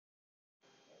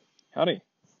Howdy.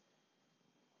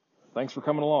 Thanks for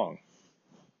coming along.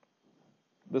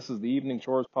 This is the Evening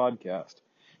Chores Podcast,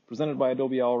 presented by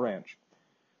Adobe Owl Ranch.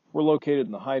 We're located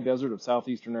in the high desert of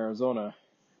southeastern Arizona,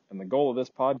 and the goal of this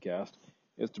podcast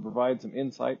is to provide some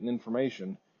insight and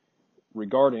information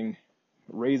regarding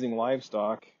raising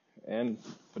livestock and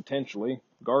potentially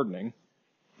gardening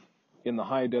in the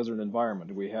high desert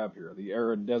environment we have here, the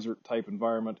arid desert type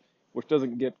environment, which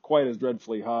doesn't get quite as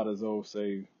dreadfully hot as,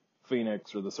 say,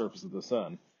 Phoenix or the surface of the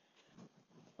sun.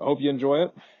 I hope you enjoy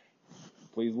it.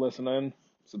 Please listen in,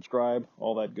 subscribe,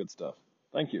 all that good stuff.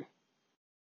 Thank you.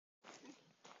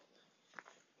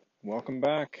 Welcome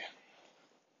back.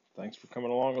 Thanks for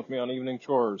coming along with me on Evening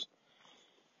Chores.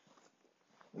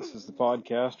 This is the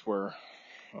podcast where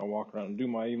I walk around and do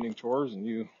my evening chores and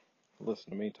you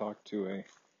listen to me talk to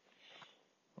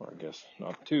or I guess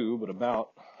not to, but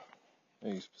about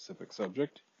a specific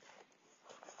subject.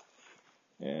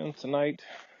 And tonight,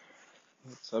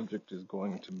 the subject is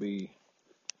going to be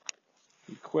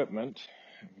equipment.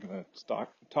 I'm going to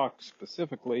talk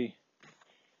specifically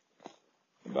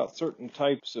about certain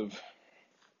types of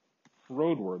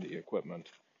roadworthy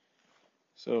equipment.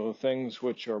 So things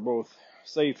which are both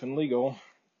safe and legal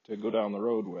to go down the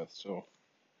road with. So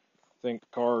think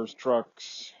cars,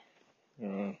 trucks,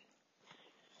 well,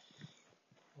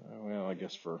 I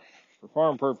guess for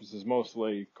farm purposes,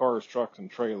 mostly cars, trucks,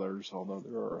 and trailers, although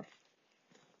there are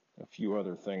a few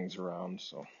other things around.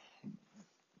 So,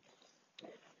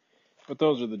 but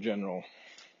those are the general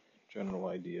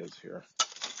ideas here.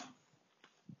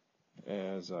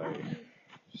 As I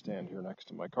stand here next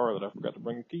to my car that I forgot to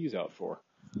bring the keys out for.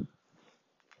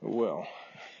 Well,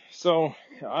 so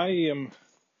I am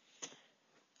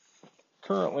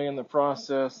currently in the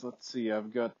process. Let's see,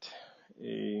 I've got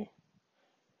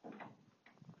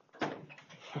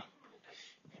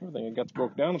everything I got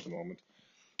broke down at the moment,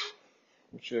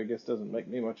 which I guess doesn't make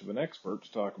me much of an expert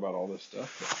to talk about all this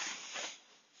stuff.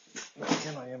 But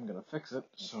again, I am going to fix it.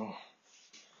 So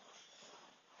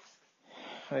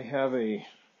I have a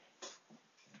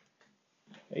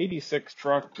 86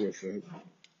 truck with a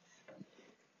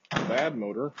bad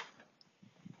motor.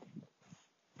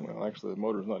 Well, actually, the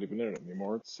motor's not even in it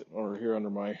anymore. It's sitting over here under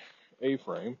my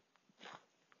A-frame.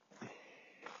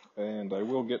 And I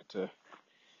will get to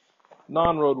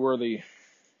non-roadworthy,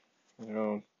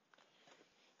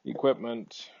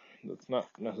 equipment that's not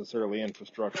necessarily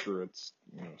infrastructure. It's,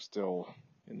 still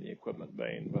in the equipment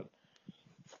vein, but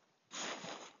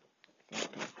I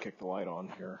think I'll kick the light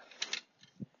on here.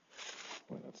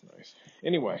 Boy, that's nice.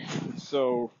 Anyway,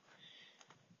 so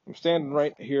I'm standing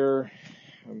right here.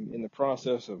 I'm in the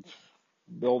process of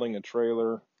building a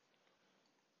trailer,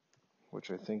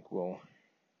 which I think will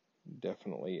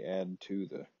definitely add to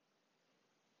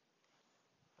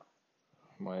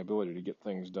my ability to get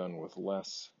things done with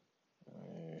less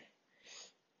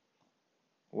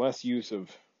use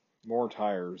of more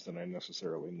tires than I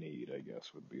necessarily need, I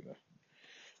guess, would be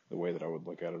the way that I would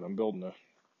look at it. I'm building a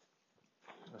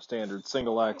standard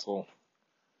single axle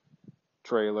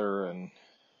trailer, and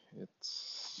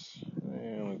it's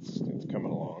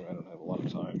coming along. I don't have a lot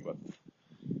of time, but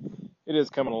it is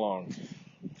coming along.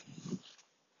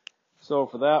 So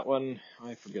for that one,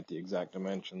 I forget the exact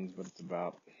dimensions, but it's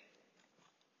about,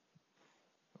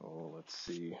 let's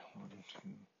see, 1,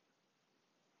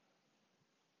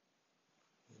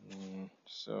 2,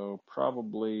 so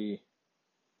probably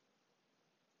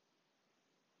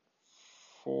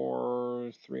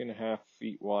 3.5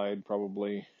 feet wide,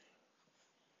 probably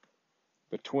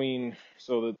between,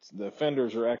 so that the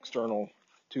fenders are external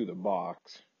to the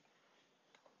box,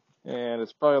 and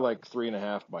it's probably like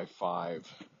 3.5 by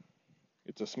 5.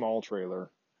 It's a small trailer,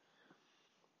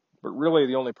 but really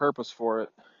the only purpose for it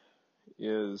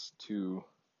is to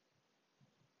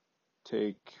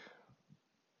take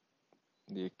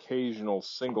the occasional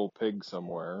single pig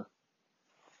somewhere,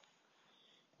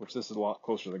 which this is a lot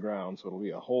closer to the ground, so it'll be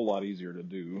a whole lot easier to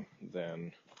do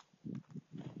than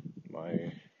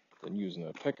using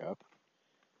a pickup.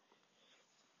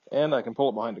 And I can pull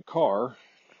it behind a car,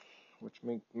 which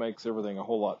makes everything a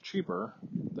whole lot cheaper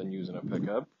than using a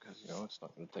pickup, because, it's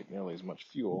not going to take nearly as much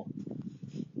fuel.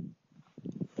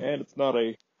 And it's not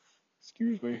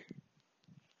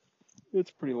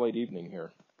it's pretty late evening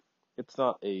here. It's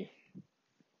not a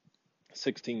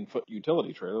 16-foot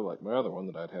utility trailer like my other one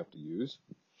that I'd have to use.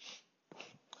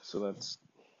 So that's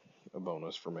a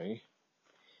bonus for me.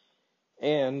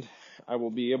 And I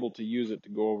will be able to use it to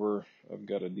go over. I've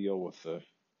got a deal with the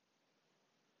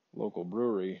local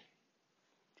brewery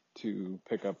to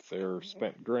pick up their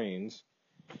spent grains,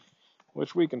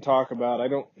 which we can talk about.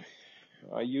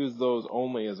 I use those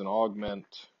only as an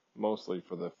augment mostly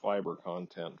for the fiber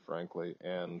content, frankly,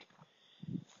 and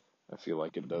I feel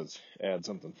like it does add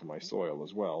something for my soil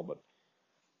as well. But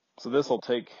so this will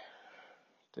take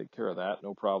care of that,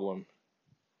 no problem.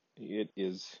 It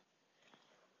is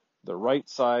the right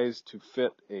size to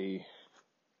fit a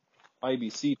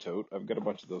IBC tote. I've got a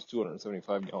bunch of those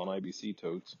 275-gallon IBC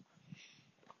totes,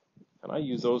 and I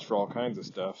use those for all kinds of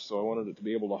stuff, so I wanted it to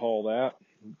be able to haul that.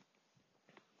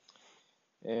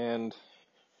 And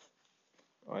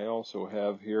I also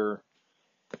have here,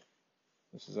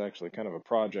 this is actually kind of a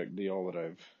project deal that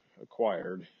I've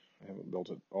acquired. I haven't built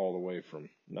it all the way from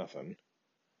nothing,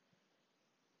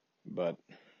 but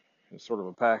it's sort of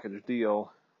a package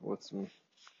deal with some,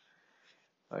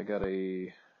 I got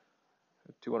a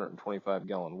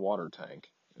 225-gallon water tank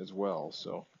as well,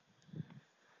 so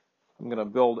I'm going to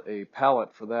build a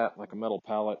pallet for that, like a metal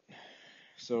pallet,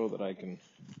 so that I can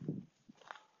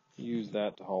use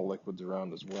that to haul liquids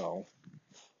around as well.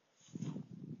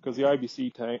 Because the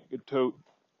IBC tank, tote,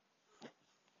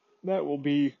 that will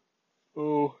be,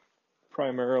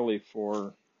 primarily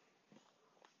for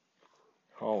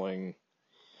hauling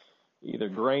either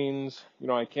grains.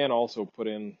 I can also put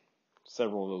in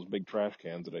several of those big trash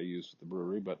cans that I use at the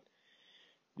brewery, but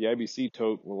the IBC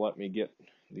tote will let me get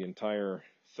the entire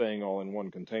thing all in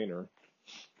one container.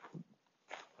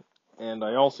 And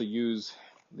I also use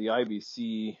the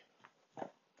IBC,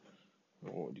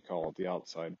 what would you call it, the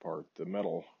outside part, the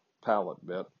metal pallet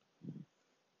bit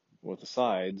with the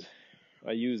sides.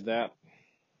 I use that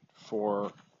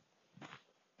for,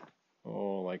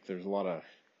 like there's a lot of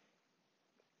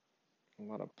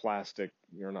plastic,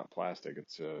 not plastic,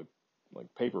 it's like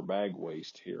paper bag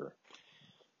waste here,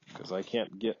 because I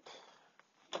can't get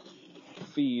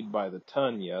feed by the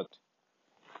ton yet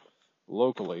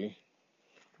locally,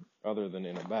 other than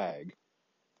in a bag,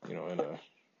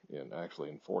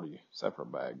 in 40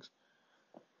 separate bags.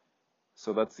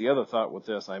 So that's the other thought with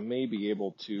this. I may be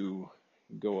able to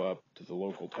go up to the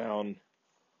local town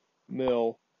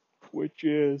mill, which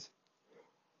is,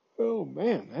 oh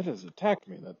man, that has attacked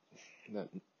me, that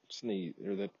sneeze,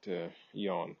 or that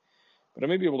yawn. But I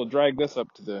may be able to drag this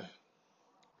up to the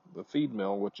feed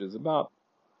mill, which is about,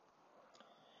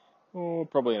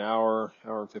 probably an hour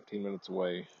and 15 minutes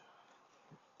away.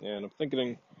 And I'm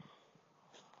thinking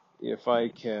if I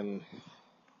can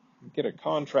get a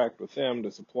contract with them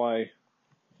to supply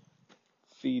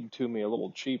feed to me a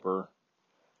little cheaper,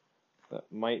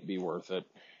 that might be worth it.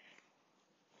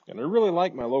 And I really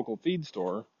like my local feed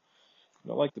store,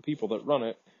 and I like the people that run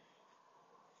it,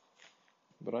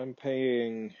 but I'm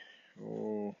paying,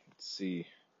 let's see,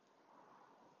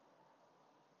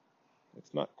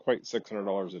 it's not quite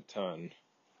 $600 a ton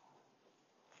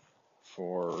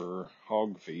for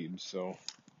hog feed, so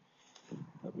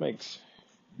that makes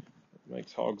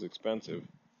hogs expensive.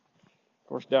 Of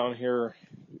course, down here,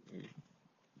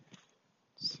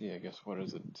 let's see, I guess, what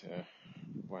is it?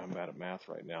 Well, I'm bad at math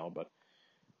right now, but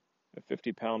a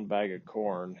 50-pound bag of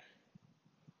corn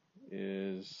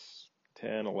is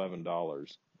 $10,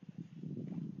 $11.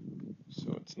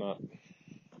 So it's not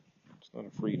a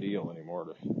free deal anymore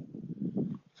to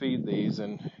feed these.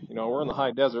 And, we're in the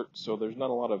high desert, so there's not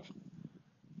a lot of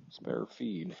spare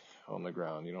feed on the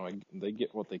ground. They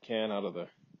get what they can out of the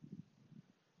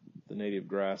native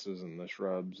grasses and the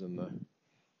shrubs and the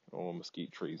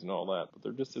mesquite trees and all that, but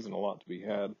there just isn't a lot to be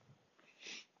had.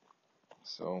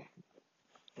 So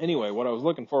anyway, what I was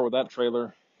looking for with that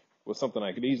trailer was something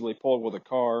I could easily pull with a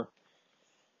car.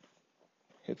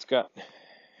 It's got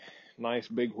nice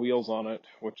big wheels on it,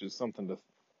 which is something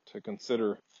to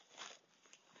consider.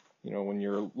 When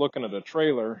you're looking at a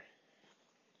trailer,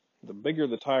 the bigger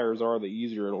the tires are, the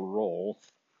easier it'll roll.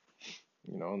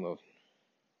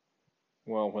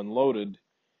 When loaded,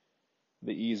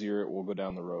 the easier it will go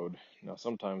down the road. Now,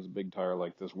 sometimes a big tire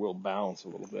like this will bounce a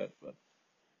little bit, but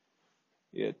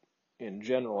in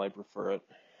general, I prefer it.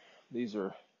 These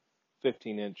are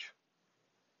 15-inch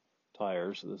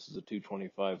tires, so this is a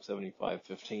 225 75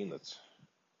 15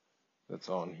 that's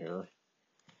on here.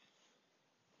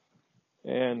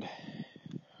 And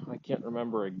I can't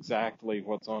remember exactly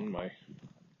what's on my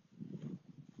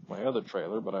other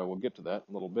trailer, but I will get to that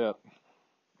in a little bit.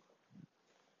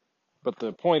 But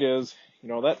the point is,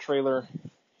 that trailer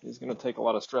is going to take a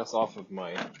lot of stress off of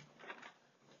my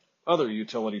other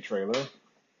utility trailer.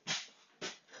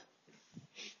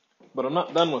 But I'm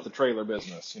not done with the trailer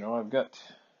business.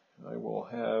 I will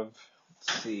have,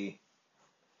 let's see,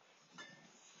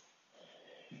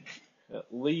 at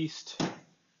least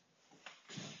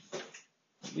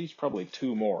probably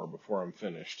 2 more before I'm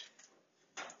finished.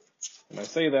 And I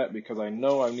say that because I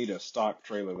know I need a stock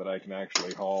trailer that I can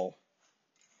actually haul,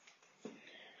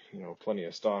 plenty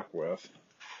of stock with.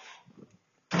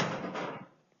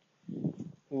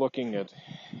 Looking at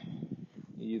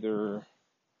either,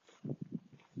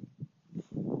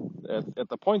 at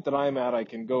the point that I'm at, I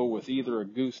can go with either a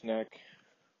gooseneck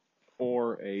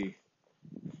or a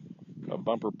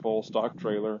bumper pull stock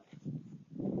trailer,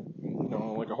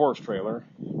 like a horse trailer.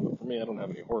 But for me, I don't have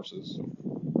any horses. So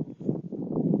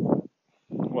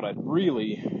what I'd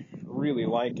really, really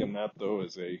like in that, though,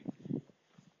 is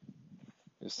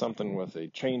something with a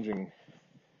changing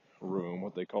room,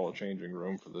 what they call a changing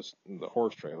room for the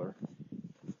horse trailer,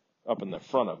 up in the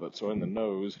front of it, so in the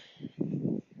nose.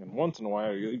 And once in a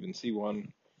while, you even see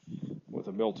one with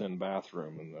a built-in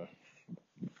bathroom, and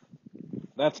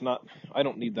I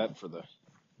don't need that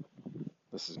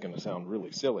this is going to sound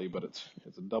really silly, but it's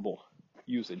a double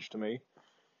usage to me.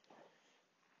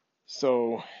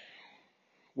 So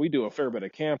we do a fair bit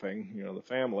of camping, the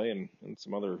family and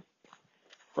some other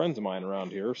friends of mine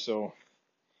around here, so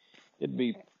it'd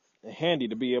be handy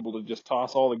to be able to just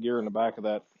toss all the gear in the back of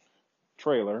that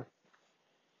trailer.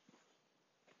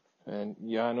 And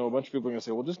yeah, I know a bunch of people are going to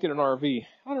say, well, just get an RV.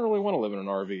 I don't really want to live in an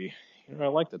RV. I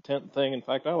like the tent thing. In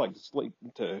fact, I like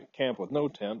to camp with no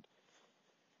tent.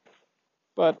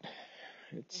 But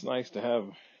it's nice to have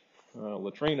a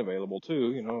latrine available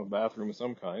too, a bathroom of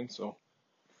some kind. So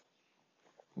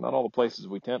not all the places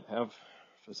we tent have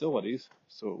facilities,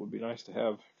 so it would be nice to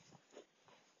have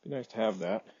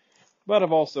that. But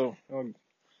I've also, at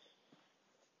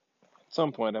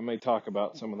some point, I may talk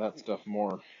about some of that stuff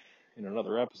more in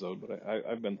another episode, but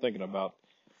I've been thinking about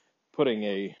putting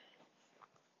a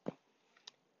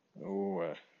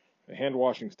hand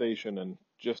washing station and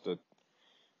just a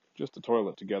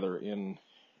toilet together, in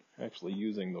actually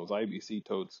using those IBC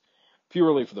totes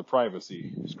purely for the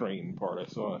privacy screen part. I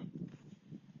saw, I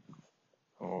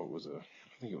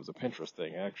think it was a Pinterest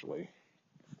thing actually.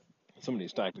 Somebody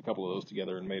stacked a couple of those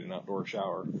together and made an outdoor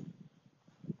shower,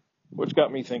 which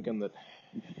got me thinking that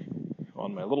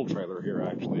on my little trailer here,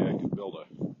 actually, I could build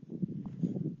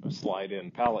a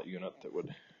slide-in pallet unit that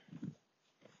would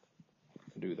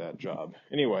do that job.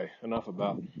 Anyway, enough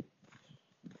about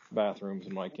bathrooms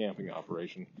and my camping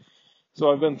operation.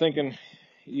 So I've been thinking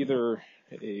either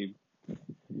a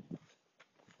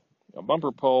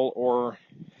bumper pull or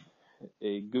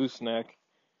a gooseneck,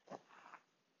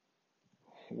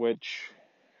 which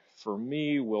for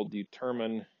me will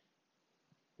determine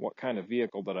what kind of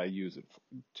vehicle that I use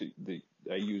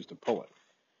to pull it.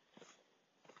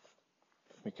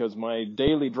 Because my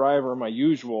daily driver, my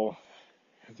usual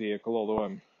vehicle, although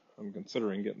I'm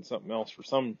considering getting something else for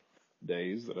some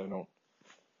days that I don't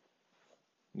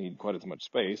need quite as much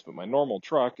space, but my normal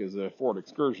truck is a Ford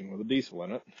Excursion with a diesel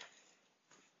in it,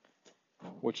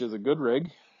 which is a good rig.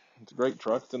 It's a great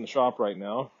truck. It's in the shop right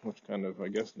now, which kind of, I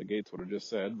guess, negates what I just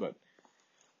said, but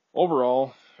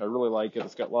overall, I really like it.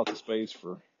 It's got lots of space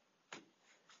for,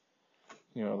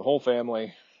 the whole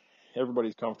family.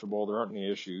 Everybody's comfortable. There aren't any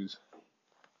issues.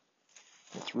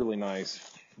 It's really nice.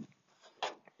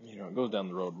 It goes down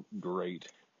the road great.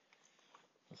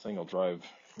 The thing will drive,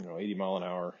 80 mile an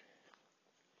hour.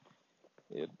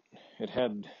 It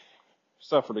had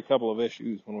suffered a couple of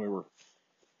issues when we were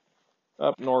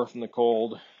up north in the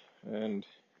cold, and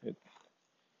it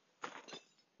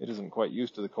isn't quite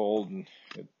used to the cold, and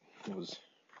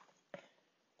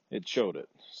it showed it.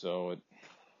 So it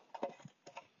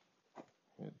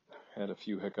had a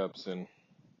few hiccups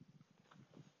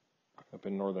up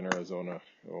in northern Arizona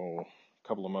a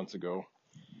couple of months ago.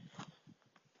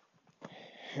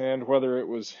 And whether it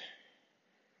was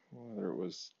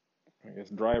I guess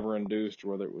driver induced, or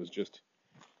whether it was just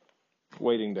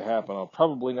waiting to happen, I'll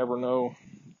probably never know.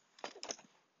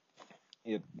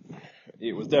 It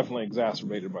was definitely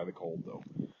exacerbated by the cold, though.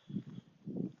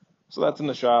 So that's in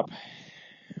the shop.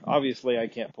 Obviously, I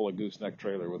can't pull a gooseneck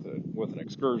trailer with an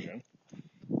Excursion,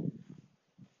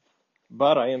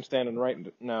 but I am standing right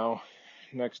now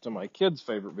next to my kid's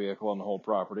favorite vehicle on the whole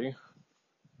property,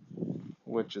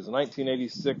 which is a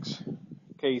 1986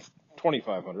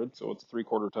 K2500, so it's a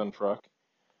 3/4 ton truck.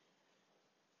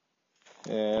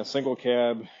 Single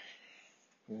cab,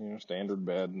 standard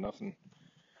bed, nothing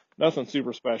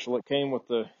super special. It came with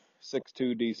the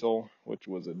 6.2 diesel, which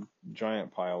was a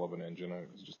giant pile of an engine. It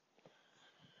was just,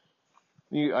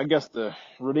 I guess the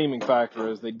redeeming factor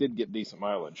is they did get decent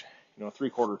mileage.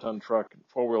 3/4 ton truck,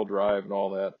 4-wheel drive and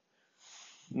all that.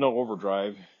 No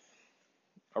overdrive.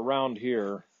 Around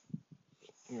here,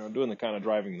 doing the kind of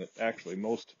driving that actually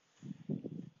most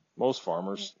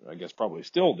farmers, I guess, probably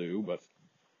still do, but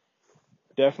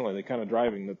definitely the kind of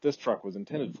driving that this truck was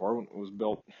intended for when it was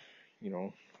built,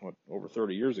 over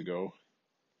 30 years ago.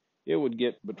 it would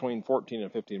get between 14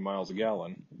 and 15 miles a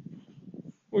gallon,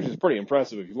 which is pretty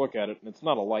impressive if you look at it. And it's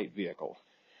not a light vehicle.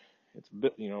 It's a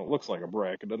bit, it looks like a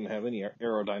brick. It doesn't have any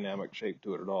aerodynamic shape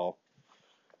to it at all.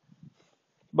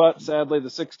 But sadly, the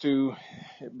 6.2,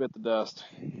 it bit the dust.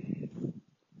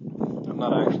 I'm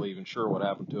not actually even sure what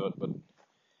happened to it, but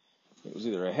it was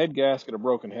either a head gasket, a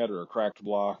broken head, or a cracked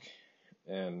block,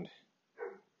 and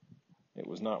it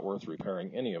was not worth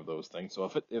repairing any of those things.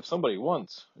 So if somebody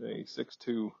wants a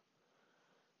 6.2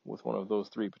 with one of those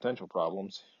three potential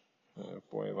problems,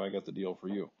 boy, have I got the deal for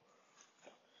you.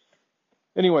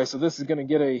 Anyway, so this is going to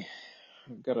get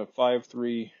I've got a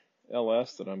 5.3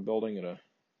 LS that I'm building at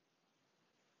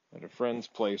a friend's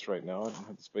place right now. I don't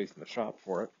have the space in the shop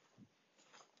for it.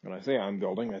 When I say I'm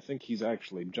building, I think he's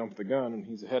actually jumped the gun and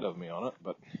he's ahead of me on it,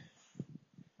 but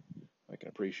I can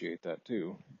appreciate that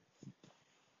too.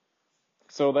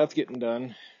 So that's getting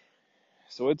done.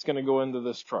 So it's going to go into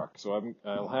this truck. So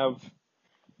I'll have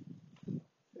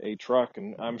a truck,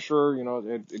 and I'm sure,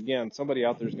 again, somebody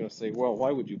out there is going to say, well,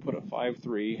 why would you put a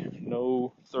 5.3,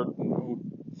 no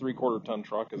 3/4 ton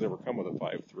truck has ever come with a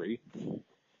 5.3?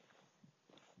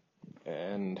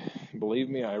 And believe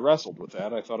me, I wrestled with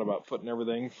that. I thought about putting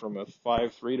everything from a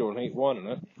 5.3 to an 8.1 in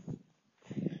it.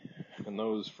 And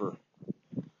those for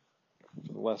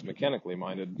the less mechanically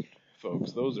minded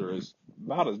folks, those are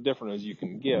about as different as you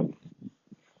can get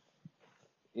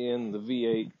in the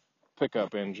V8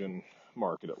 pickup engine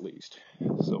market, at least.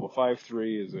 So a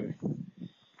 5.3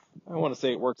 I want to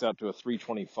say it works out to a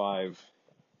 325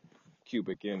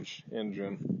 cubic inch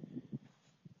engine.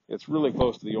 It's really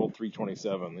close to the old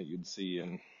 327 that you'd see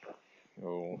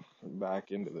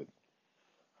back into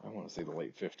I want to say the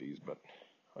late 50s, but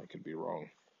I could be wrong.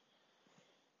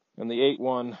 And the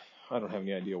 8.1, I don't have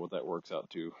any idea what that works out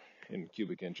to in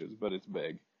cubic inches, but it's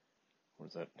big.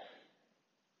 Where's that?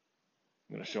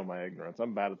 I'm going to show my ignorance.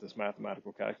 I'm bad at this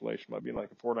mathematical calculation. It might be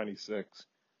like a 496.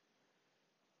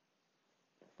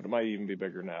 But it might even be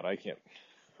bigger than that. I can't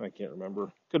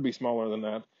remember. Could be smaller than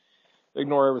that.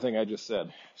 Ignore everything I just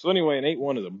said. So anyway, an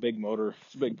 8.1 is a big motor.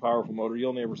 It's a big, powerful motor. You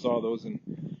only ever saw those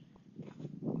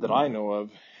that I know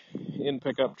of in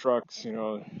pickup trucks,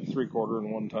 3/4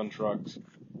 and 1 ton trucks.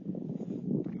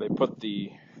 They put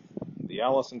the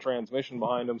Allison transmission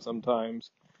behind them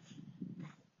sometimes.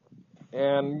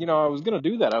 And, I was going to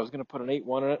do that. I was going to put an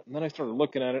 8.1 in it, and then I started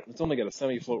looking at it, and it's only got a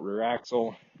semi-float rear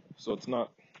axle, so it's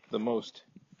not the most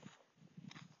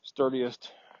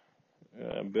sturdiest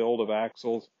build of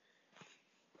axles.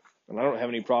 And I don't have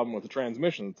any problem with the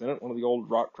transmission that's in it, one of the old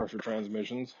Rock Crusher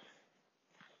transmissions.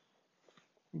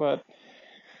 But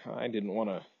I didn't want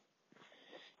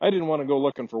to go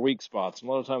looking for weak spots. And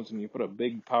a lot of times when you put a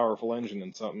big, powerful engine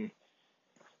in something,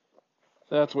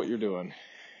 that's what you're doing.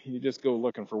 You just go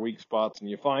looking for weak spots, and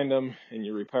you find them, and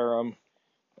you repair them,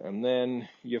 and then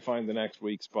you find the next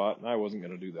weak spot, and I wasn't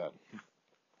going to do that.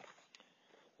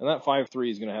 And that 5.3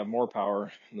 is going to have more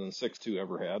power than the 6.2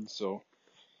 ever had, so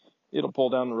it'll pull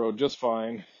down the road just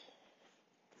fine.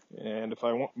 And if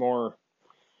I want more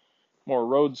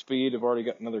road speed, I've already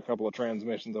got another couple of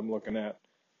transmissions I'm looking at,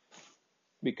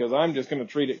 because I'm just going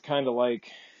to treat it kind of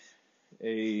like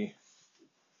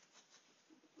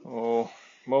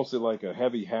mostly like a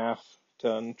heavy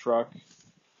half-ton truck.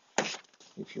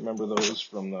 If you remember those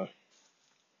from what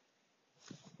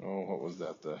was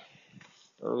that, the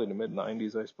early to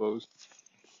mid-90s, I suppose,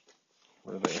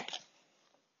 where they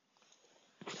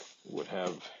would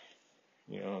have,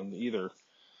 either,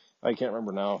 I can't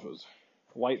remember now if it was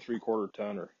light 3/4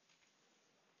 ton or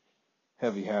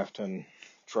heavy half-ton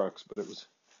trucks, but it was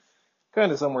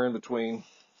kind of somewhere in between.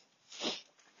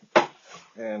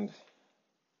 And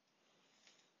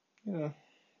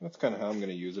that's kind of how I'm going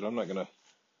to use it. I'm not going to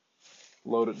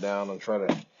load it down and try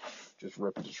to just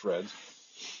rip it to shreds.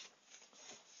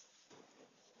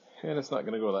 And it's not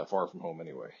going to go that far from home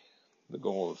anyway. The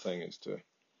goal of the thing is to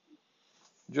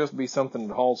just be something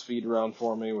that hauls feed around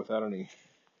for me without any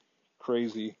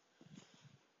crazy,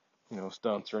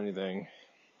 stunts or anything.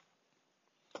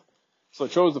 So I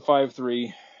chose the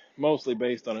 5.3, mostly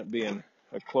based on it being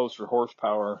a closer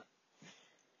horsepower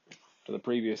to the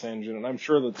previous engine, and I'm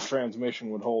sure that the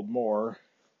transmission would hold more.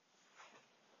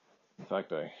 In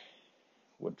fact, I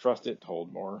would trust it to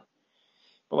hold more.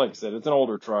 But like I said, it's an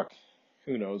older truck.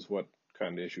 Who knows what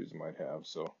kind of issues it might have.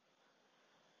 So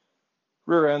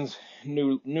rear end's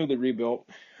newly rebuilt,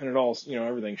 and it all,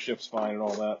 everything shifts fine and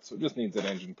all that. So it just needs that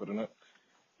engine put in it,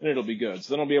 and it'll be good.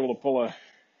 So then I'll be able to pull a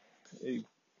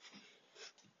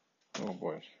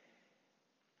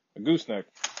gooseneck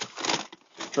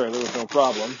trailer with no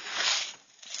problem.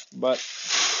 But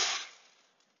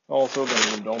also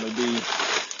then it would only be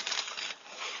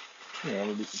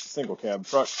it's a single cab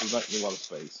truck, so there's not going to be a lot of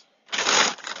space.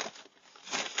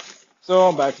 So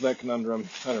I'm back to that conundrum.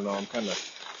 I don't know,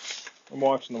 I'm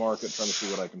watching the market, trying to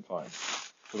see what I can find.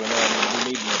 Because I know I'm going to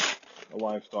be needing a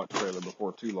livestock trailer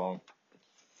before too long.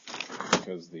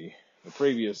 Because the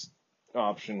previous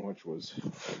option, which was,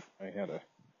 I had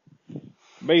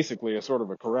basically a sort of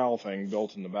a corral thing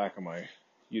built in the back of my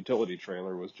utility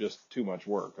trailer, was just too much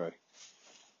work. I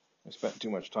spent too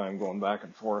much time going back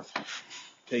and forth,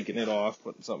 taking it off,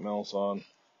 putting something else on,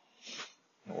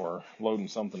 or loading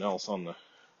something else on the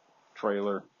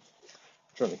trailer,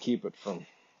 trying to keep it from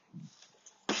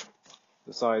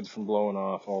the sides from blowing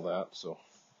off, all that. So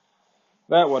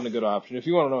that wasn't a good option. If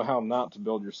you want to know how not to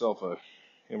build yourself a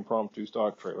impromptu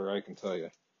stock trailer, I can tell you.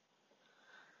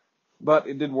 But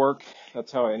it did work.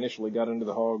 That's how I initially got into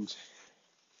the hogs.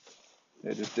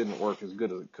 It just didn't work as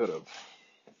good as it could have.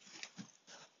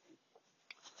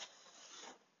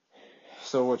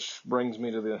 So, which brings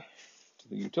me to the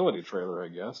utility trailer, I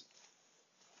guess.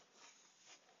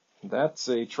 That's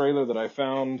a trailer that I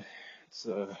found.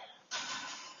 I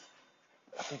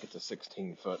think it's a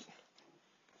 16-foot.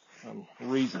 I'm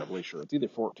reasonably sure. It's either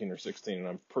 14 or 16, and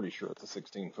I'm pretty sure it's a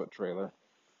 16-foot trailer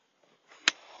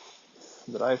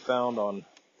that I found on,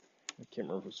 I can't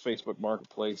remember if it was Facebook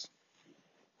Marketplace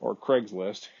or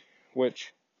Craigslist,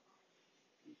 which,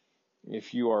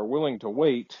 if you are willing to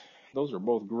wait, those are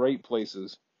both great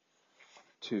places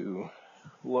to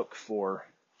look for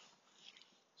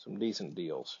some decent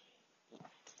deals.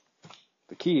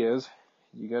 The key is,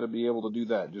 you got to be able to do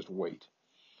that, just wait.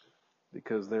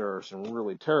 Because there are some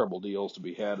really terrible deals to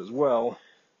be had as well.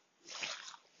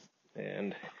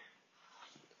 And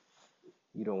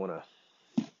you don't want to,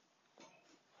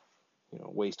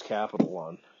 waste capital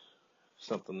on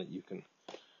something that you can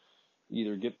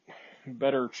either get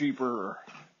better, cheaper, or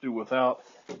do without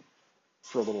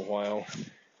for a little while,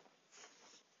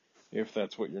 if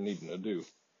that's what you're needing to do.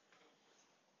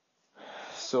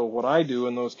 So what I do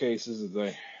in those cases is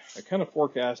I kind of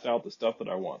forecast out the stuff that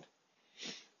I want,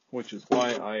 which is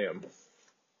why I am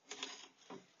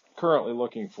currently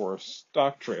looking for a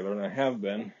stock trailer, and I have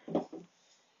been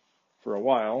for a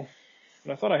while,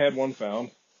 and I thought I had one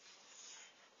found,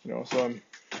 so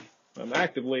I'm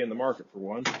actively in the market for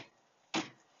one,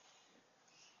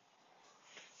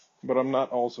 but I'm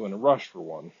not also in a rush for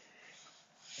one.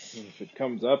 And if it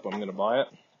comes up, I'm going to buy it.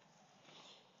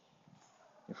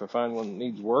 If I find one that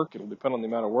needs work, it'll depend on the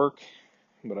amount of work,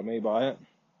 but I may buy it.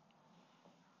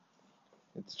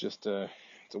 It's just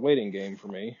it's a waiting game for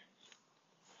me,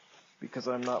 because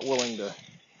I'm not willing to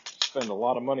spend a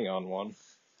lot of money on one,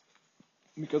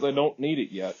 because I don't need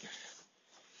it yet,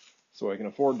 so I can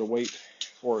afford to wait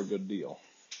for a good deal,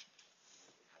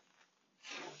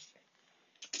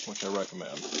 which I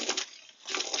recommend.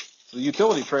 So the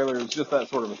utility trailer is just that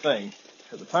sort of a thing.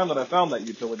 At the time that I found that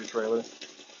utility trailer,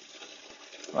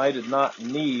 I did not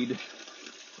need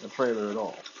a trailer at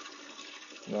all.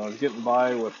 I was getting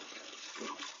by with,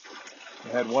 I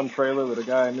had one trailer that a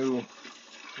guy I knew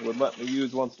would let me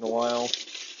use once in a while,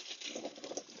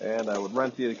 and I would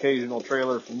rent the occasional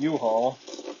trailer from U-Haul.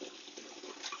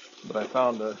 But I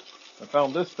found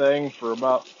this thing for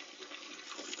about,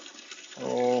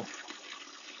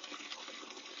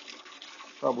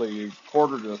 probably a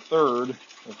quarter to a third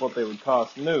of what they would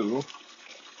cost new,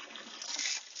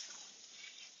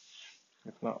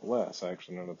 if not less,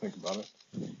 actually, now that I think about it.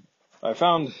 I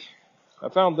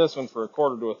found this one for a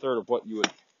quarter to a third of what you would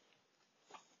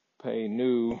pay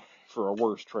new for a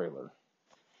worse trailer.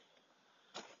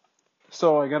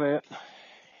 So I got it,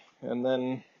 and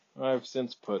then I've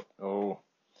since put,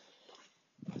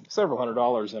 several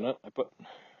 $100s in it. I put,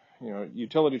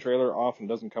 utility trailer often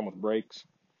doesn't come with brakes,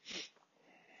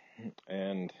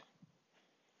 and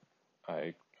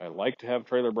I like to have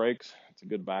trailer brakes. It's a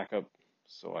good backup,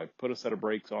 so I put a set of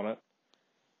brakes on it.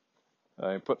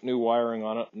 I put new wiring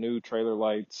on it, new trailer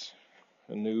lights,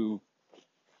 a new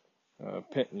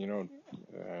pin,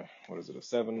 what is it, a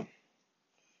 7-pin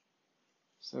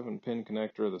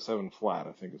connector, the 7 flat,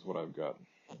 I think is what I've got.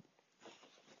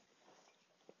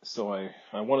 So I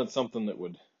wanted something that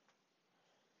would,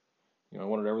 I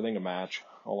wanted everything to match,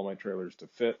 all of my trailers to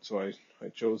fit, so I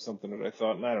chose something that I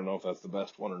thought, and I don't know if that's the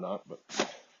best one or not, but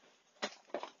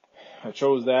I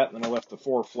chose that, and then I left the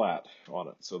 4 flat on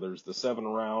it. So there's the 7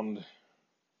 round,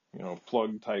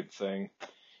 plug type thing.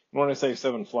 And when I say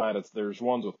 7 flat, there's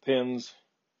ones with pins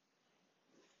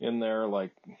in there,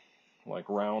 like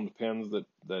round pins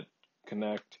that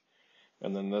connect,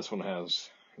 and then this one has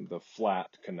the flat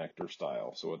connector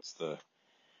style. So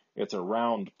it's a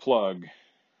round plug,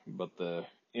 but the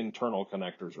internal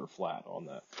connectors are flat on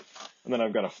that. And then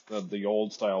I've got the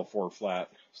old style 4-flat.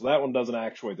 So that one doesn't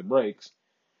actuate the brakes,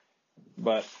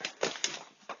 but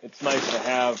it's nice to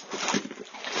have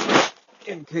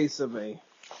in case of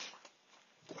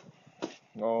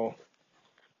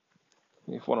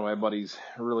if one of my buddies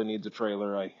really needs a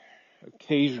trailer, I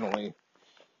occasionally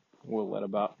will let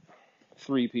about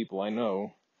 3 people I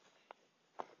know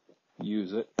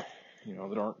use it, that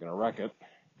aren't going to wreck it.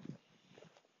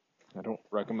 I don't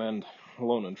recommend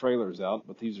loaning trailers out,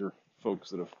 but these are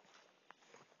folks that have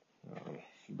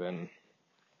been,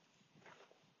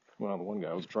 the one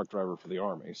guy was a truck driver for the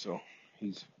Army, so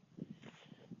he's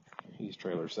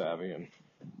trailer savvy, and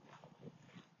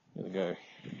the guy,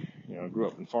 grew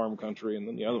up in farm country, and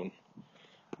then the other one,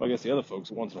 I guess the other folks,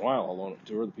 once in a while I'll loan it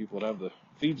to, are the people that have the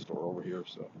feed store over here,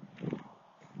 so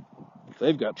if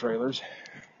they've got trailers,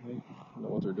 they know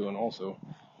what they're doing also.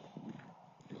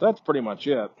 That's pretty much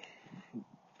it.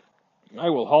 I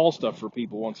will haul stuff for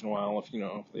people once in a while if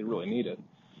they really need it.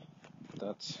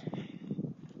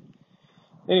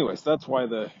 Anyways, that's why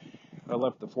I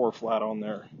left the 4-flat on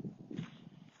there,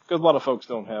 because a lot of folks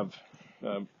don't have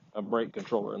a brake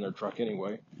controller in their truck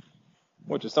anyway,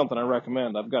 which is something I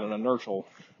recommend. I've got an inertial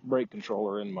brake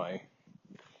controller in in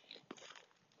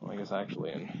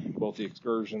both the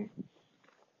Excursion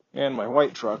and my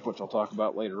white truck, which I'll talk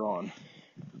about later on.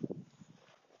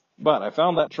 But I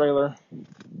found that trailer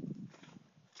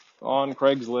on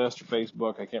Craigslist or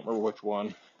Facebook, I can't remember which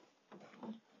one.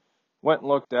 Went and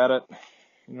looked at it.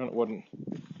 It wasn't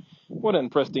in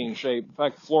pristine shape. In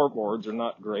fact, the floorboards are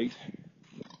not great.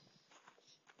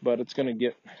 But it's going to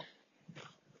get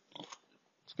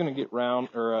round,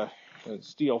 or a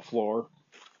steel floor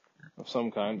of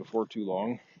some kind before too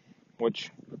long,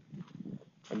 which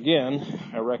again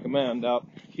I recommend out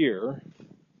here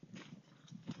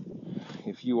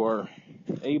if you are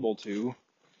able to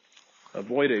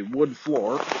avoid a wood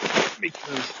floor,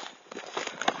 because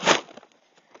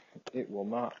it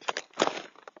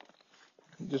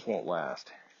just won't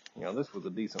last. This was a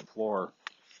decent floor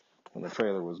when the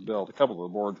trailer was built. A couple of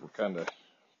the boards were kind of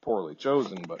poorly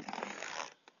chosen, but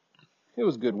it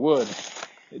was good wood.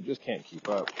 It just can't keep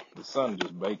up. The sun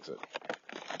just bakes it.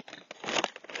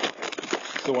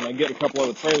 So when I get a couple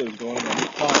other trailers going and I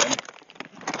get time,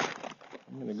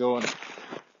 I'm going to go and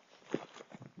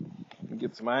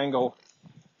get some angle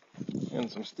and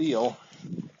some steel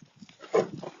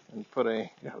and put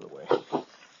get out of the way.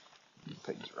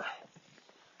 Pigs are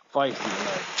feisty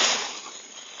tonight.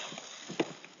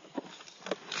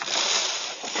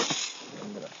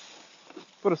 I'm going to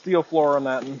put a steel floor on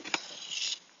that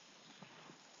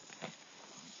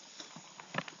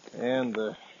and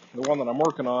the one that I'm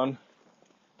working on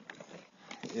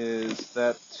is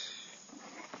that,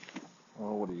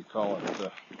 what do you call it?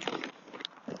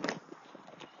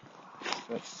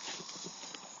 That's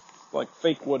like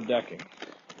fake wood decking.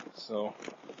 So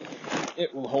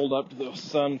it will hold up to the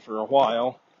sun for a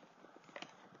while,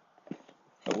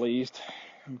 at least.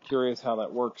 I'm curious how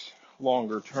that works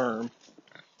longer term.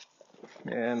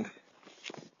 And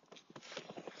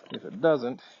if it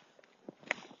doesn't,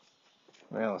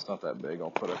 well, it's not that big.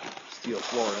 I'll put a steel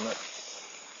floor in it.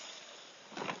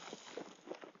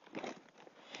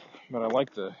 But I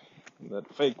like that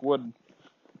fake wood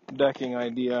decking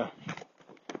idea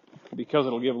because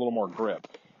it'll give a little more grip,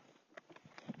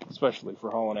 especially for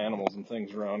hauling animals and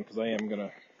things around, because I am going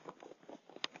to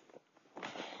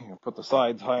put the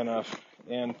sides high enough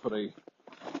and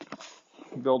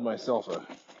build myself a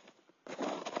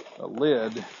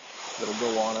lid that'll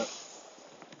go on it,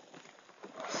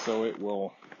 so it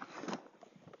will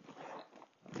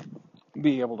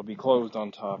be able to be closed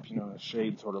on top, a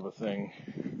shade sort of a thing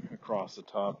across the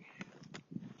top.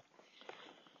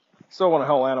 So when I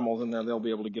haul animals in there, they'll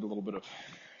be able to get a little bit of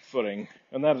footing,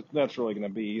 and that's really going to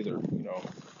be either,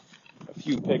 a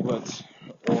few piglets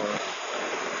or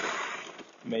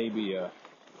maybe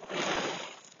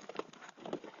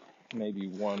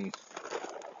one.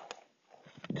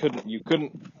 You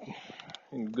couldn't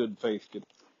in good faith get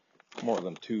more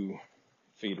than 2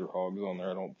 feeder hogs on there,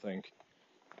 I don't think,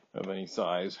 of any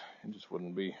size. It just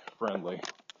wouldn't be friendly.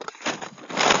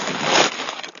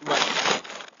 But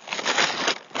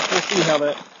we'll see how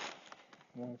that.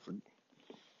 I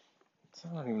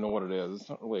don't even know what it is. It's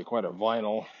not really quite a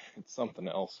vinyl. It's something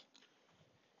else.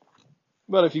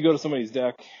 But if you go to somebody's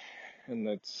deck and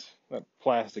that's that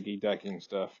plasticky decking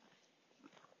stuff,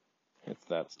 it's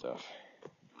that stuff.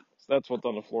 So that's what's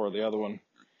on the floor of the other one.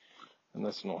 And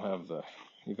this one will have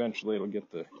eventually it'll get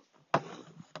the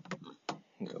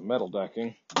metal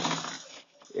decking.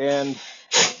 And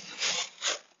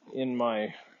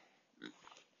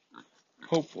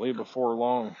hopefully before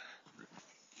long,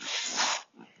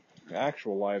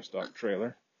 actual livestock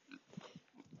trailer,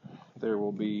 there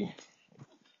will be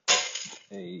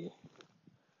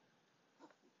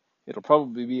it'll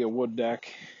probably be a wood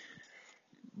deck,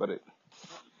 but it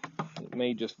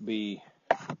may just be,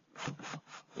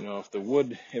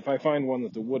 if I find one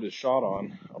that the wood is shot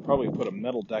on, I'll probably put a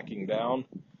metal decking down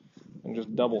and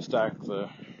just double stack the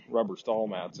rubber stall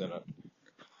mats in it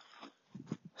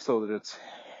so that it's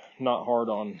not hard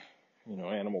on,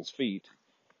 animals' feet,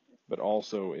 but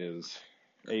also is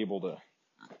able to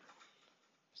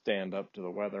stand up to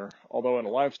the weather. Although in a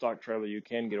livestock trailer you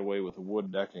can get away with a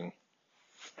wood decking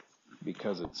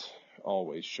because it's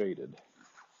always shaded.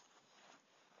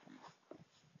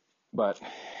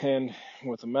 And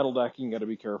with the metal decking, you got to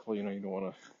be careful. You don't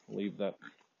want to leave that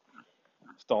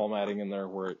stall matting in there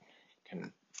where it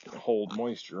can hold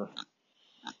moisture,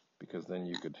 because then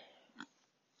you could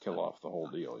kill off the whole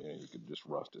deal. You could just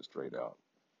rust it straight out.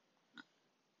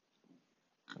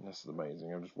 And this is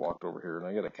amazing. I've just walked over here and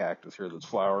I got a cactus here that's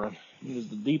flowering. It is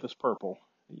the deepest purple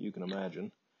that you can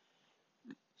imagine.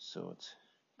 So it's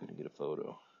going to get a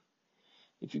photo.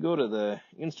 If you go to the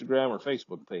Instagram or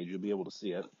Facebook page, you'll be able to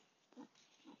see it.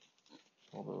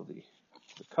 Although the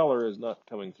color is not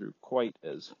coming through quite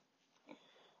as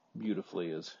beautifully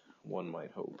as one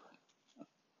might hope.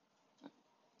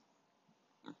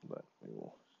 But we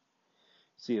will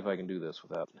see if I can do this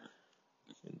without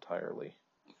entirely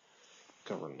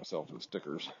covering myself with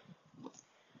stickers.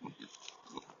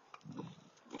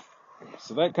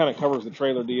 So that kind of covers the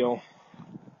trailer deal.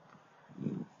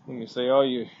 When you say,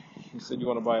 you said you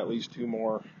want to buy at least 2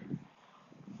 more,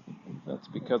 that's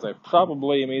because I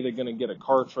probably am either going to get a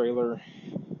car trailer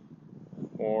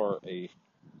or an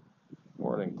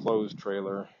enclosed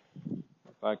trailer. In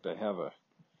fact, I have a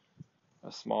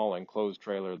small enclosed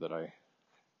trailer that I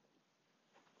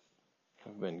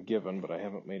have been given, but I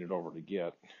haven't made it over to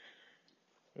get.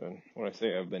 And when I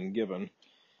say I've been given,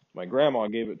 my grandma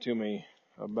gave it to me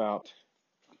about,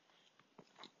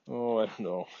 I don't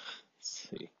know, let's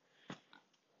see,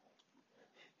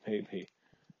 maybe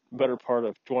better part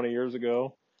of 20 years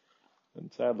ago. And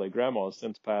sadly, Grandma has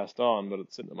since passed on, but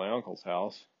it's sitting at my uncle's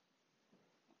house.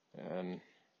 And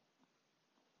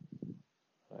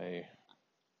I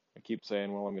keep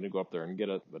saying, well, I'm going to go up there and get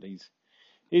it, but he's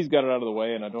got it out of the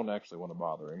way, and I don't actually want to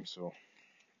bother him. So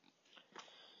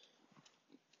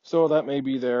that may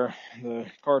be there. The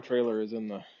car trailer is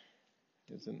in. Oh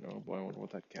boy, I wonder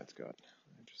what that cat's got.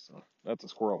 I just saw. That's a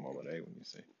squirrel moment, when you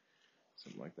say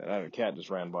something like that. I had a cat just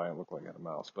ran by and looked like I had a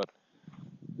mouse, but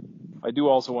I do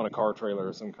also want a car trailer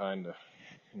of some kind. A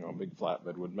big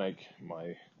flatbed would make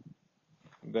my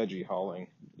veggie hauling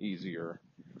easier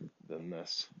than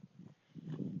this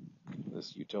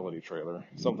utility trailer.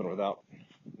 Something without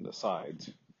the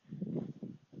sides,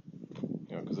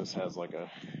 because this has like a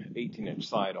 18-inch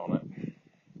side on it.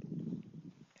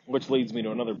 Which leads me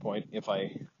to another point. If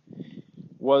I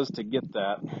was to get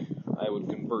that, I would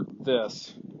convert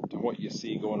this to what you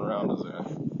see going around as a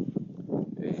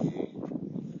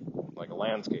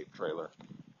landscape trailer.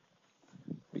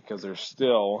 Because there's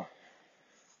still,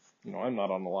 I'm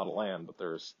not on a lot of land, but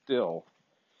there's still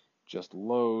just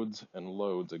loads and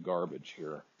loads of garbage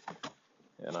here.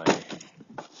 And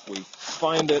we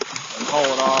find it and haul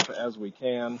it off as we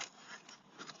can.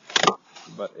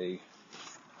 But a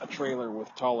trailer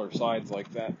with taller sides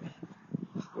like that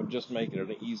would just make it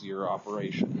an easier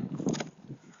operation.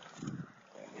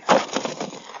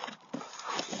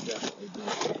 Definitely be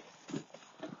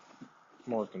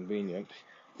more convenient.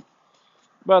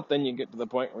 But then you get to the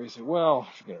point where you say, well,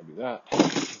 if you're going to do that,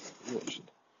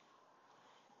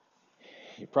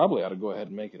 you probably ought to go ahead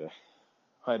and make it a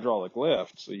hydraulic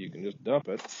lift so you can just dump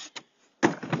it.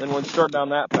 And then when you start down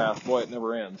that path, boy, it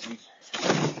never ends.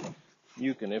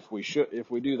 You can, if we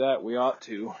do that, we ought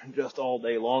to just all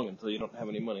day long until you don't have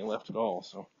any money left at all.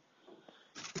 So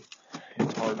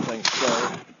it's a hard thing to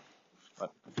start.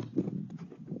 But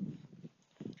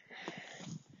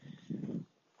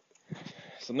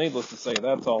so needless to say,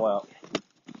 that's all out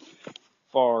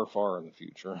far, far in the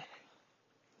future.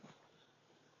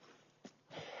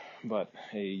 But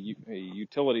a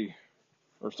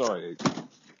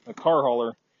car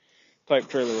hauler type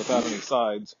trailer without any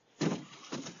sides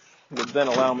would then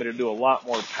allow me to do a lot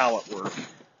more pallet work.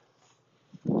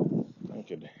 I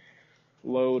could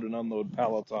load and unload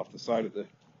pallets off the side of the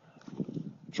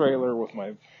trailer with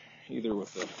either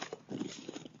with the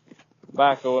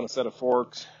backhoe and a set of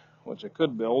forks, which I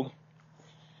could build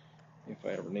if I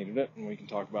ever needed it, and we can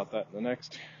talk about that in the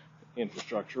next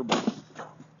infrastructure,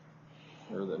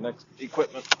 or the next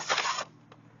equipment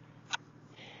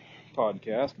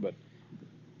podcast. But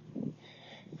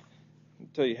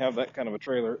until you have that kind of a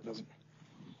trailer, it doesn't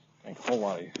make a whole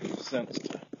lot of sense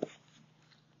to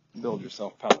build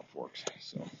yourself pallet forks.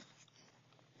 So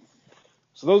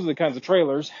those are the kinds of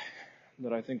trailers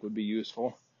that I think would be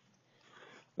useful.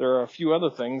 There are a few other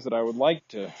things that I would like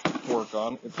to work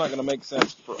on. It's not going to make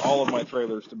sense for all of my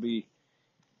trailers to be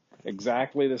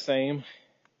exactly the same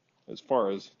as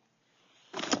far as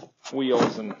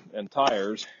wheels and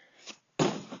tires,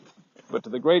 but to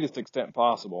the greatest extent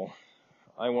possible,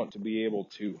 I want to be able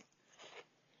to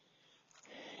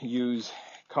use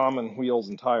common wheels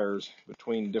and tires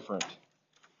between different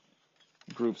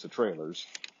groups of trailers.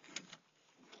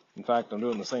 In fact, I'm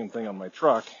doing the same thing on my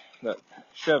truck, that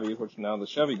Chevy, which now the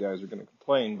Chevy guys are going to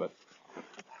complain, but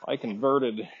I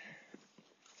converted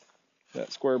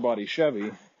that square body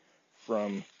Chevy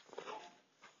from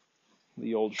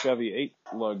the old Chevy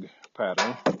 8-lug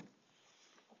pattern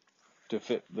to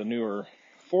fit the newer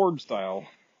Ford style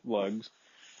lugs,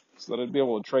 so that I'd be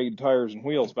able to trade tires and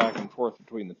wheels back and forth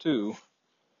between the two.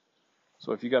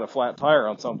 So if you got a flat tire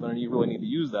on something and you really need to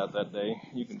use that day,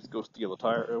 you can just go steal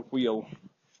a wheel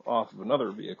off of another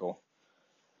vehicle.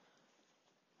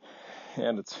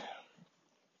 And it's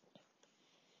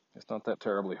not that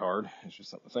terribly hard. It's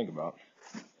just something to think about.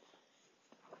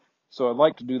 So I'd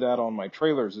like to do that on my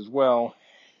trailers as well.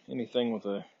 Anything with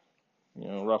a,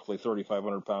 roughly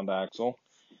 3,500 pound axle.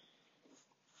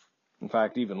 In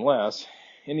fact, even less.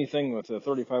 Anything with a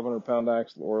 3,500 pound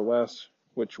axle or less,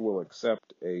 which will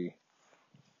accept a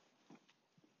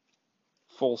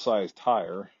full-size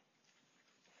tire.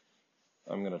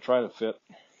 I'm going to try to fit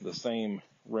the same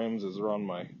rims as are on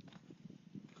my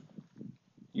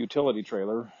utility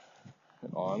trailer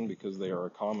on, because they are a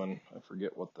common, I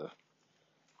forget what I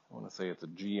want to say it's a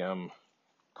GM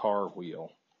car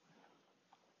wheel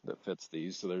that fits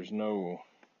these, so there's no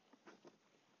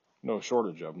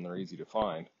shortage of them. They're easy to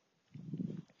find.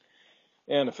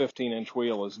 And a 15-inch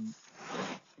wheel is,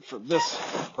 for this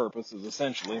purpose, is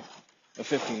essentially a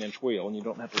 15-inch wheel, and you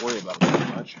don't have to worry about it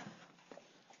very much,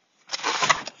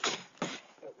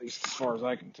 at least as far as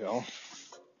I can tell.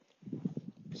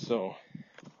 So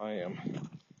I am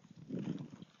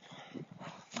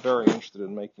very interested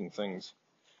in making things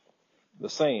the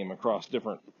same across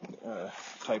different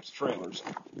types of trailers.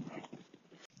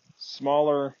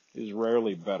 Smaller is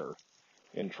rarely better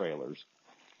in trailers.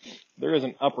 There is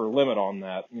an upper limit on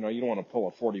that. You don't want to pull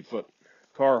a 40-foot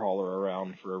car hauler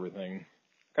around for everything,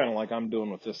 kind of like I'm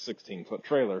doing with this 16-foot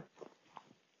trailer.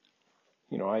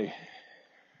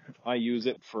 I use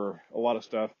it for a lot of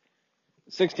stuff.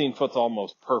 16 foot's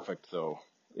almost perfect, though.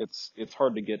 It's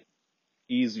hard to get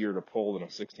easier to pull than a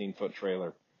 16-foot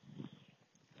trailer.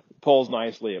 It pulls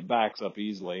nicely, it backs up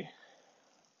easily.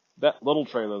 That little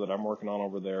trailer that I'm working on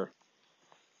over there,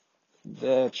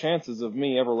 the chances of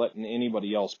me ever letting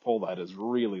anybody else pull that is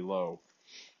really low.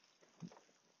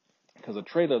 Because a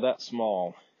trailer that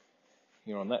small,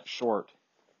 and that short,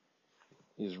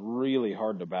 is really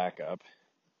hard to back up.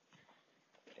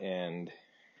 And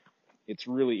it's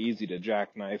really easy to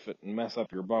jackknife it and mess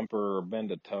up your bumper or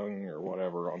bend a tongue or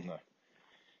whatever on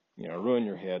ruin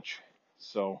your hitch.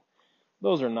 So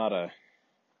that's not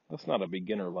a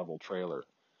beginner level trailer.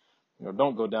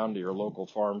 Don't go down to your local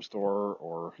farm store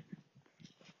or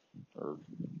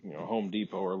Home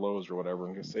Depot or Lowe's or whatever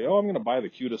and just say, I'm going to buy the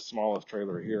cutest, smallest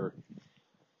trailer here,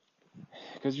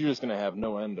 because you're just going to have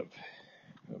no end of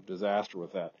disaster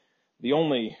with that. The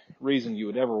only reason you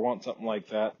would ever want something like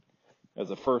that as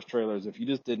a first trailer is if you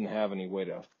just didn't have any way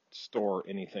to store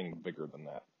anything bigger than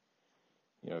that.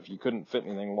 If you couldn't fit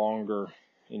anything longer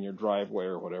in your driveway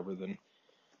or whatever, then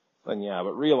yeah,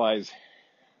 but realize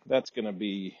that's going to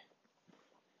be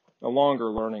a longer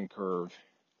learning curve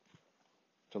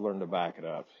to learn to back it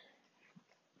up.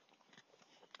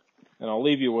 And I'll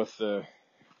leave you with the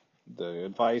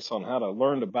advice on how to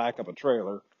learn to back up a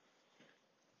trailer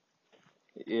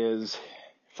is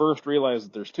first realize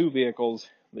that there's two vehicles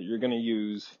that you're going to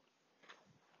use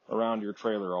around your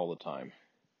trailer all the time.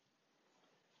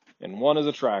 And one is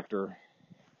a tractor,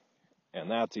 and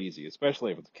that's easy,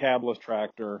 especially if it's a cabless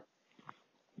tractor,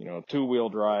 two-wheel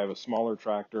drive, a smaller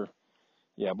tractor.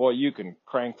 Yeah, boy, you can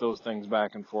crank those things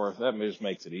back and forth. That just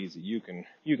makes it easy. You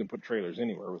can put trailers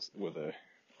anywhere with a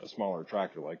smaller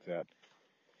tractor like that.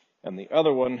 And the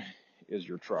other one is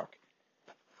your truck.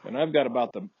 And I've got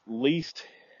about the least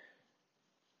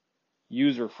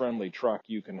user-friendly truck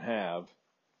you can have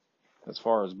as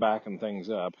far as backing things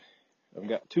up. I've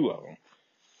got two of them.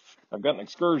 I've got an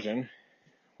Excursion,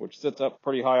 which sits up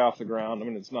pretty high off the ground. I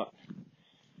mean,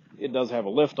 it does have a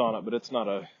lift on it, but it's not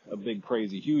a big,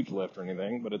 crazy, huge lift or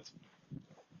anything, but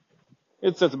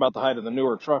it sits about the height of the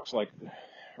newer trucks like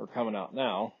are coming out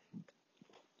now.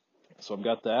 So I've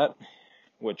got that,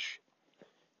 which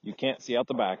you can't see out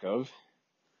the back of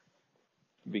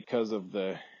because of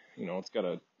the, it's got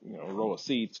a, row of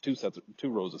seats, two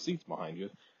rows of seats behind you.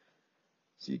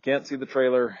 So you can't see the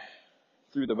trailer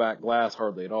through the back glass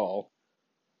hardly at all.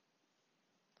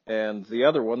 And the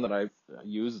other one that I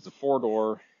use is a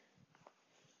 4-door,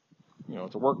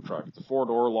 it's a work truck. It's a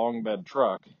 4-door long bed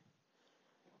truck.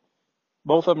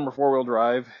 Both of them are 4-wheel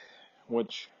drive,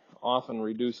 which often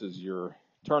reduces your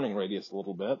turning radius a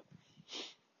little bit.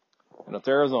 And it's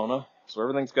Arizona, so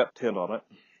everything's got tint on it.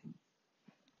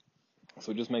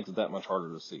 So it just makes it that much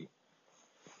harder to see.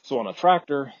 So on a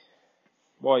tractor,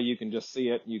 boy, you can just see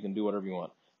it. You can do whatever you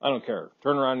want. I don't care.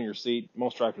 Turn around in your seat.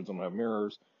 Most tractors don't have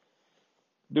mirrors.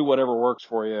 Do whatever works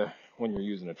for you when you're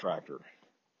using a tractor.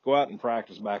 Go out and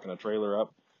practice backing a trailer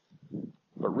up.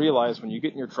 But realize when you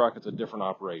get in your truck, it's a different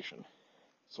operation.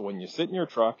 So when you sit in your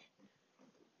truck,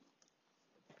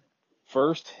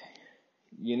 first,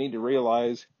 you need to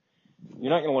realize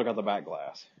you're not going to look out the back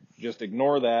glass. Just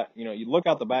ignore that. You look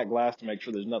out the back glass to make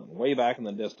sure there's nothing way back in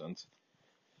the distance.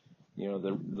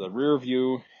 The rear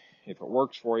view, if it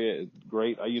works for you, is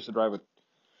great. I used to drive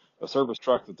a service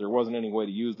truck that there wasn't any way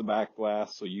to use the back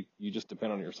glass, so you just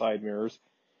depend on your side mirrors.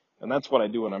 And that's what I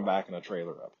do when I'm backing a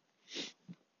trailer up.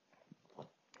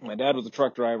 My dad was a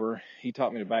truck driver. He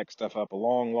taught me to back stuff up a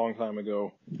long, long time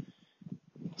ago.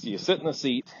 So you sit in the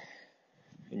seat,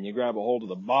 and you grab a hold of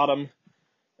the bottom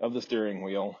of the steering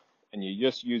wheel, and you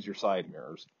just use your side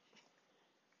mirrors.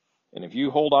 And if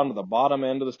you hold on to the bottom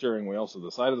end of the steering wheel, so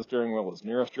the side of the steering wheel is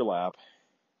nearest your lap,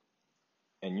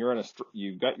 and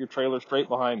you've got your trailer straight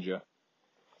behind you,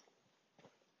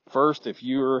 first, if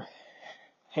your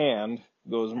hand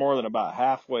goes more than about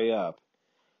halfway up,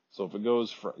 so if it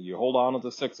goes, you hold on at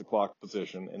the 6 o'clock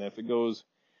position, and if it goes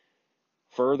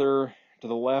further to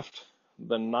the left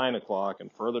than 9 o'clock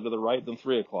and further to the right than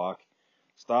 3 o'clock,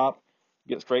 stop,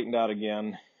 get straightened out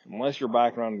again. Unless you're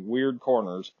back around weird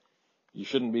corners, you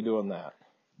shouldn't be doing that.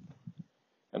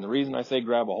 And the reason I say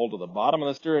grab a hold of the bottom of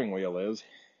the steering wheel is,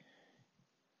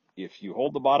 if you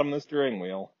hold the bottom of the steering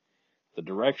wheel, the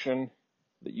direction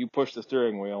that you push the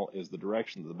steering wheel is the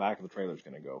direction that the back of the trailer is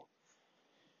going to go.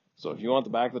 So if you want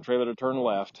the back of the trailer to turn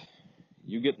left,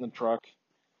 you get in the truck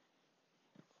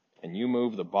and you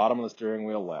move the bottom of the steering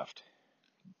wheel left.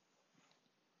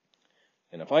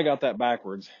 And if I got that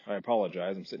backwards, I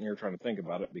apologize. I'm sitting here trying to think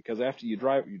about it, because after you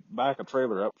back a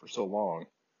trailer up for so long,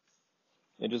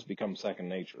 it just becomes second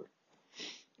nature.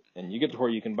 And you get to where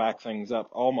you can back things up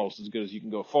almost as good as you can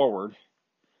go forward.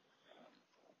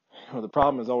 Well, the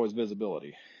problem is always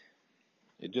visibility.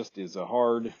 It just is a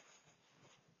hard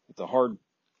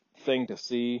thing to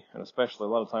see, and especially a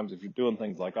lot of times if you're doing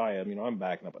things like I am, I'm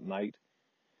backing up at night,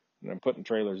 and I'm putting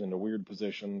trailers into weird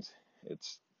positions.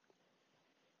 It's,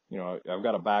 I've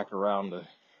got to back around a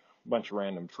bunch of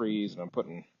random trees, and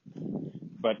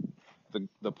but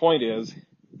the point is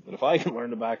that if I can learn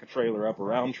to back a trailer up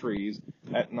around trees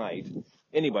at night,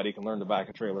 anybody can learn to back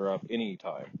a trailer up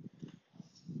anytime.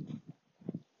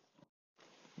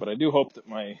 But I do hope that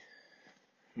my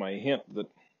hint that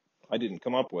I didn't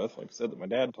come up with, like I said, that my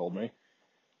dad told me,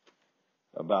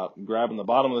 about grabbing the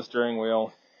bottom of the steering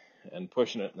wheel and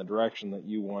pushing it in the direction that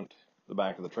you want the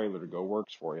back of the trailer to go,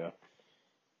 works for you.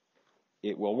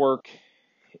 It will work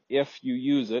if you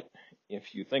use it,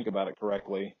 if you think about it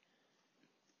correctly,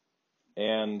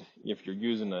 and if you're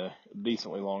using a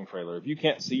decently long trailer. If you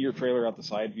can't see your trailer out the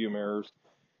side view mirrors,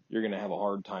 you're going to have a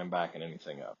hard time backing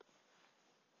anything up.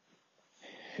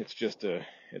 It's just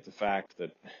it's a fact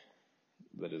that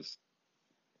is,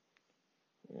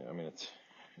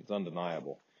 it's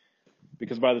undeniable.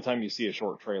 Because by the time you see a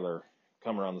short trailer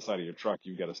come around the side of your truck,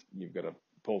 you've got to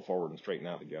pull forward and straighten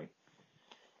out again.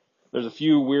 There's a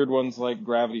few weird ones like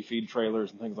gravity feed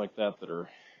trailers and things like that that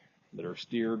are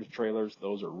steered trailers.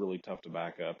 Those are really tough to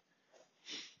back up.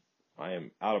 I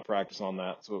am out of practice on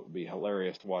that, so it would be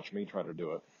hilarious to watch me try to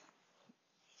do it.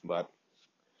 But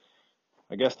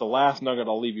I guess the last nugget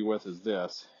I'll leave you with is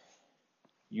this.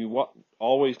 You want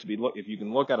always to be if you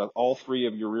can look at all three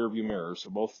of your rear view mirrors, so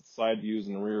both side views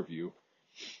and the rear view,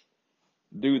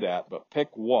 do that, but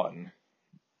pick one,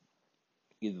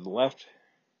 either the left,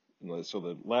 so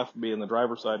the left being the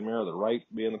driver's side mirror, the right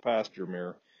being the passenger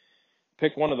mirror.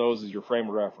 Pick one of those as your frame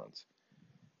of reference.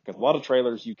 Because a lot of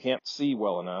trailers you can't see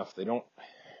well enough. They don't,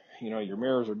 your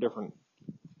mirrors are different.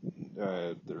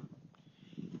 The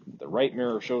right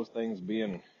mirror shows things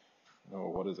being,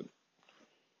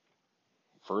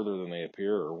 further than they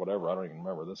appear or whatever. I don't even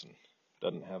remember. This one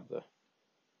doesn't have the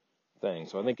thing.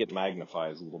 So I think it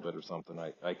magnifies a little bit or something.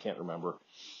 I can't remember.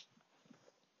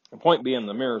 The point being,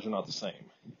 the mirrors are not the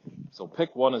same. So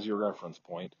pick one as your reference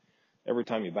point every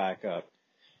time you back up.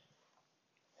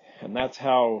 And that's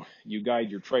how you guide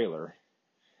your trailer.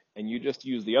 And you just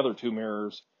use the other 2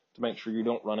 mirrors to make sure you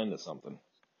don't run into something.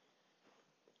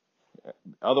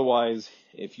 Otherwise,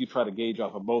 if you try to gauge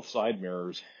off of both side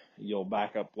mirrors, you'll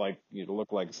back up you'll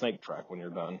look like a snake track when you're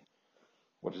done,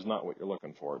 which is not what you're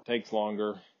looking for. It takes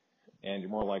longer, and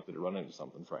you're more likely to run into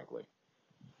something, frankly.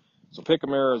 So pick a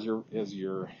mirror as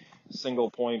your single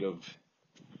point of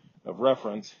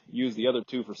reference. Use the other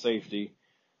 2 for safety.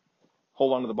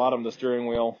 Hold on to the bottom of the steering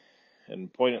wheel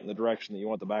and point it in the direction that you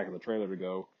want the back of the trailer to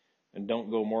go, and don't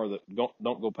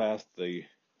go past the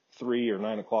 3 or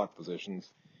 9 o'clock positions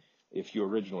if you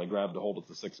originally grabbed a hold at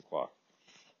the 6 o'clock.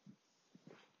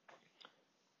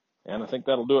 And I think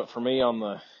that'll do it for me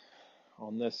on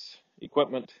this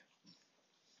equipment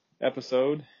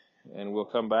episode, and we'll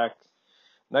come back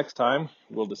next time.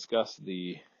 We'll discuss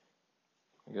the,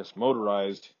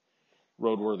 motorized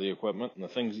roadworthy equipment and the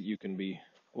things that you can be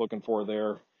looking for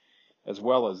there, as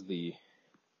well as the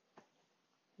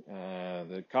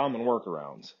common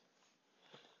workarounds.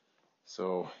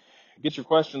 So get your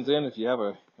questions in. If you have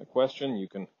a question, you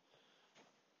can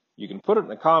put it in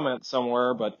the comments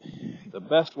somewhere, but the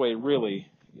best way really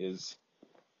is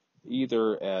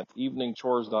either at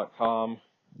eveningchores.com,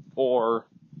 or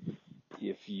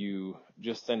if you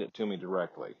just send it to me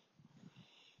directly.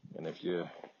 And if you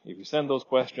send those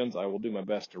questions, I will do my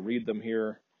best to read them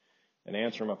here and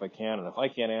answer them if I can. And if I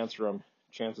can't answer them,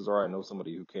 chances are I know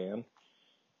somebody who can,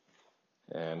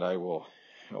 and I will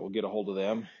get a hold of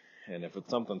them. And if it's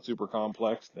something super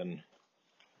complex, then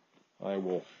I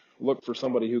will look for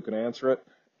somebody who can answer it,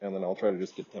 and then I'll try to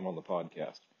just get them on the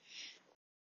podcast.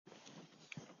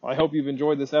 I hope you've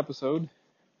enjoyed this episode.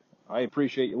 I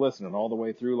appreciate you listening all the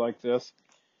way through like this.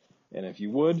 And if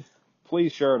you would,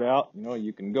 please share it out.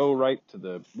 You can go right to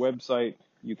the website.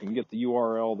 You can get the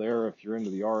URL there if you're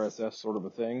into the RSS sort of a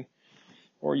thing.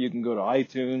 Or you can go to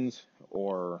iTunes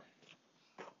or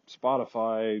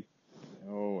Spotify,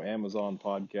 Amazon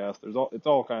Podcast. It's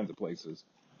all kinds of places.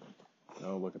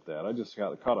 Look at that. I just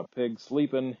caught a pig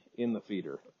sleeping in the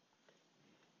feeder.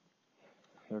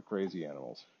 They're crazy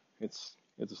animals. It's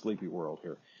a sleepy world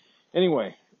here.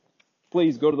 Anyway,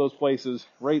 please go to those places,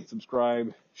 rate,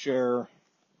 subscribe, share.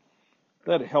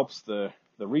 That helps the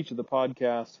reach of the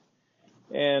podcast.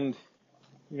 And,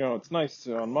 it's nice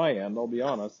on my end, I'll be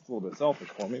honest, it's a little bit selfish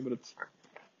for me, but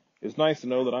it's nice to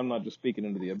know that I'm not just speaking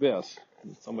into the abyss.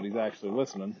 Somebody's actually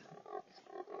listening.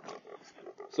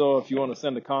 So if you want to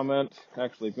send a comment,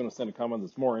 if you want to send a comment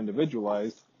that's more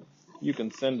individualized, you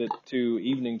can send it to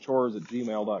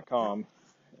eveningchores@gmail.com,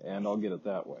 and I'll get it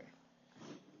that way.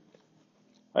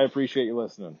 I appreciate you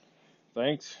listening.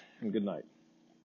 Thanks, and good night.